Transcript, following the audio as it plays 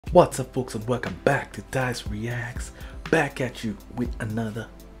What's up, folks, and welcome back to Dyce Reacts. Back at you with another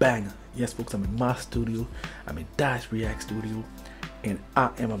banger. Yes, folks, I'm in my studio. I'm in Dyce React studio, and I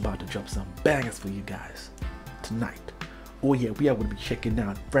am about to drop some bangers for you guys tonight. Oh yeah, we are going to be checking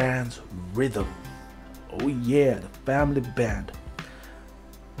out Franz Rhythm. Oh yeah, the family band.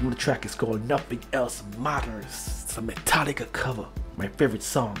 The track is called Nothing Else Matters. It's a Metallica cover. My favorite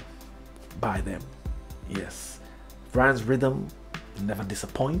song by them. Yes, Franz Rhythm never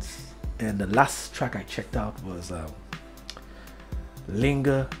disappoints. And the last track I checked out was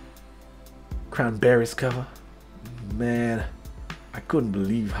Linger, Cranberries cover. Man, I couldn't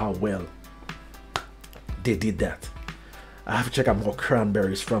believe how well they did that. I have to check out more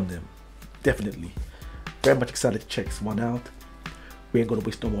Cranberries from them. Definitely. Very much excited to check this one out. We ain't gonna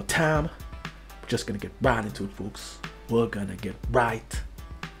waste no more time. We're just gonna get right into it, folks. We're gonna get right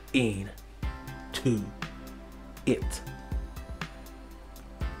into it.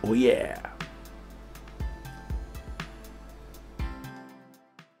 Oh yeah.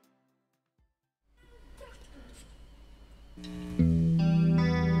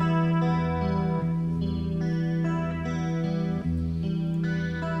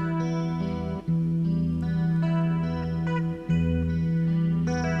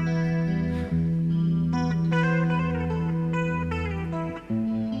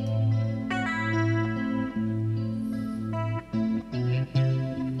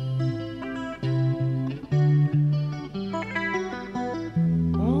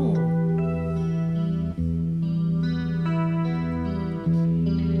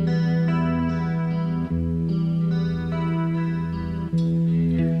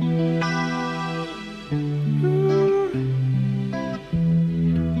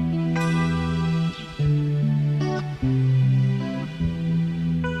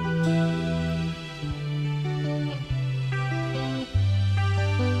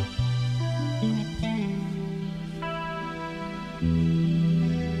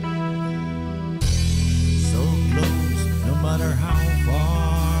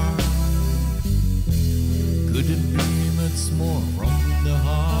 Couldn't be much more from the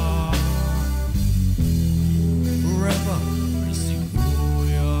heart. Forever missing who we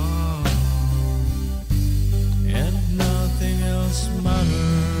are, and nothing else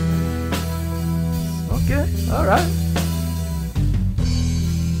matters. Okay, alright.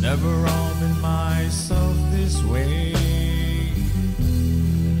 Never harming myself this way.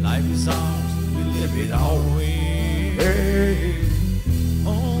 Life is ours, we live it our way. Hey.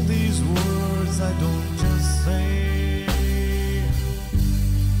 All these words I don't just say,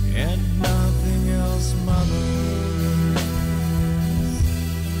 and nothing else matters.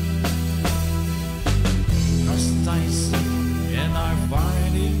 Trust I see and I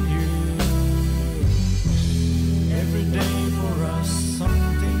find in you. Every day for us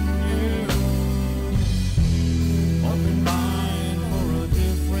something new. Open mind for a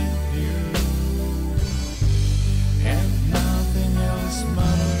different view, and nothing else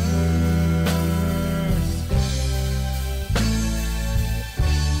matters.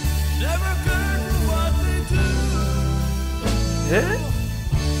 Never cared for what they do. Yeah?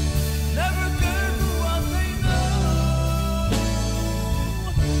 Never cared for what they know.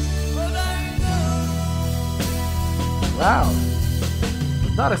 But I know. Wow.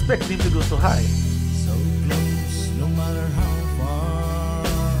 Was not expecting him to go so high. So close, no matter how far.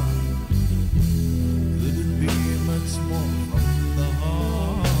 Couldn't be much more from the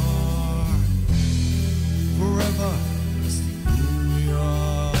heart. Forever missing who we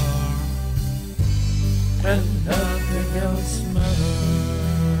are, and nothing else matters.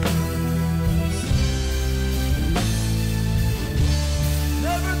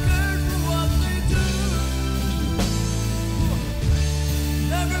 Never cared for what they do.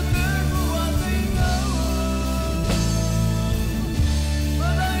 Never cared for what they know.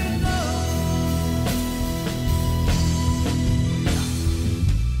 But I know.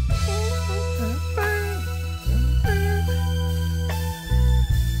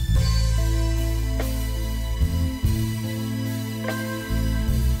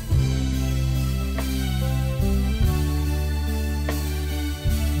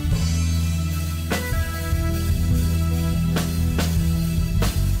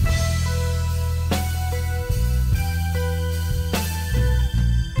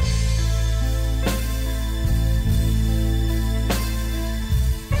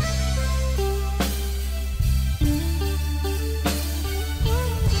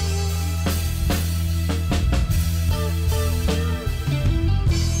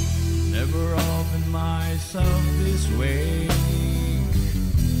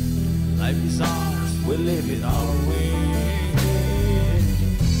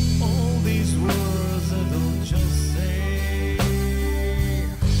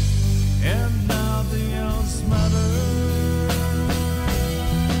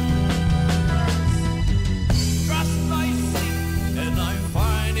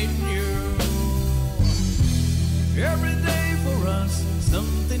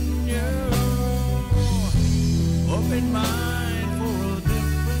 mind for a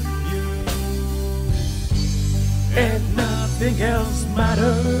different view. And nothing else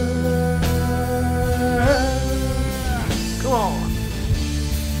matters. Come on.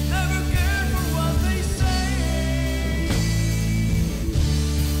 Never care for what they say.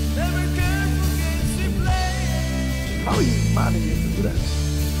 Never care for games they play. How are you managing to do that?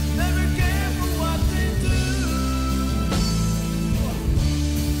 Never care for what they do.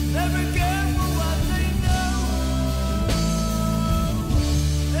 Never care for what they know.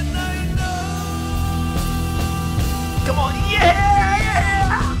 And I know. Come on, yeah!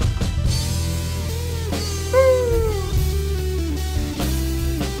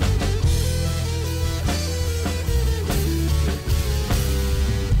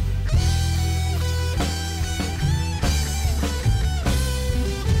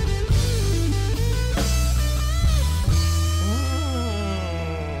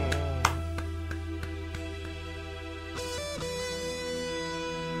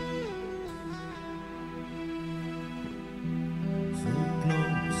 So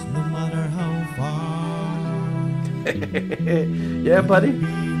close, no matter how far. Yeah, buddy. Be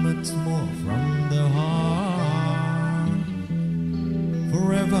much more from the heart.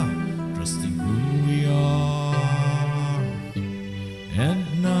 Forever trusting who we are, and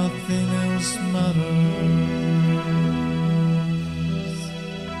nothing else matters.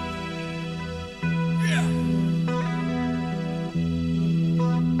 Yeah.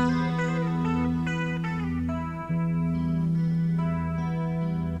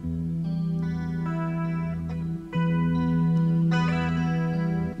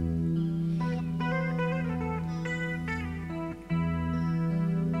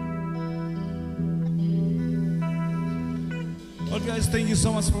 Well, guys, thank you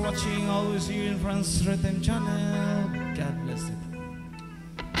so much for watching. Always here in Franz Rhythm channel. God bless it.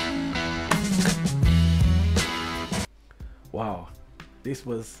 Wow, this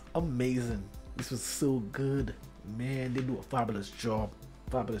was amazing. This was so good, man. They do a fabulous job.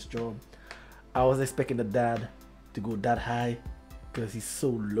 Fabulous job. I was expecting the dad to go that high because he's so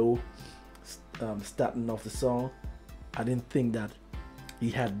low starting off the song. I didn't think that he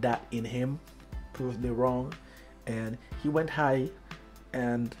had that in him. Proved me wrong. And he went high,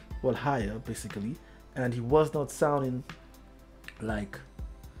 and well, higher basically, and he was not sounding like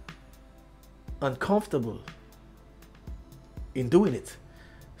uncomfortable in doing it.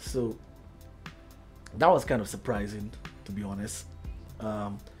 So that was kind of surprising, to be honest.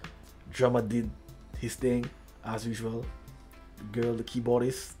 Drummer did his thing as usual. The girl, the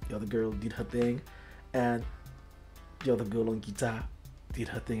keyboardist, the other girl did her thing, and the other girl on guitar did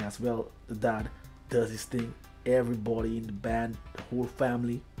her thing as well. The dad does his thing. Everybody in the band, the whole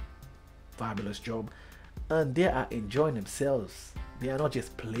family, fabulous job, and they are enjoying themselves. They are not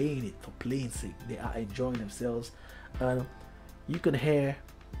just playing it for playing sake. They are enjoying themselves, and you can hear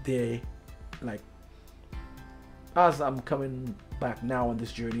they, like, as I'm coming back now on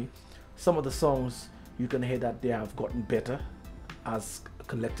this journey, some of the songs you can hear that they have gotten better as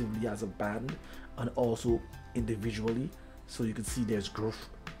collectively as a band and also individually, so you can see there's growth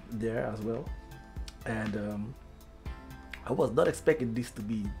there as well. And I was not expecting this to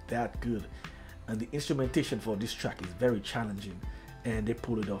be that good, and the instrumentation for this track is very challenging, and they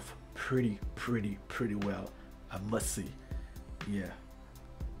pull it off pretty well, I must say. Yeah,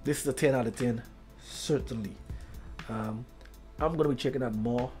 this is a 10 out of 10 certainly. I'm gonna be checking out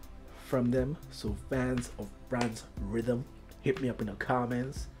more from them, so fans of Franz Rhythm, hit me up in the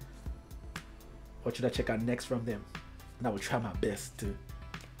comments. What should I check out next from them? And I will try my best to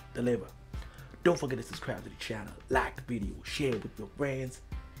deliver. Don't forget to subscribe to the channel, like the video, share it with your friends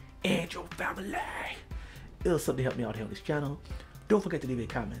and your family. It'll certainly help me out here on this channel. Don't forget to leave a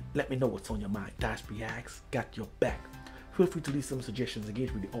comment. Let me know what's on your mind. Dyce Reacts got your back. Feel free to leave some suggestions,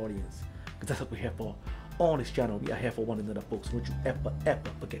 engage with the audience, because that's what we're here for on this channel. We are here for one another, folks. Don't you ever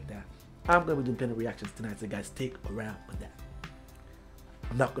forget that. I'm going to be doing plenty of reactions tonight, so guys, stick around for that.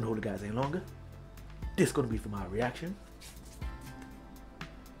 I'm not going to hold you guys any longer. This is going to be for my reaction.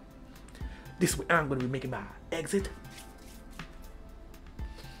 This way I'm going to be making my exit.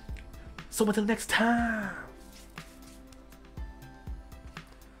 So until next time,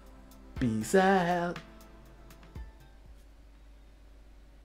 peace out.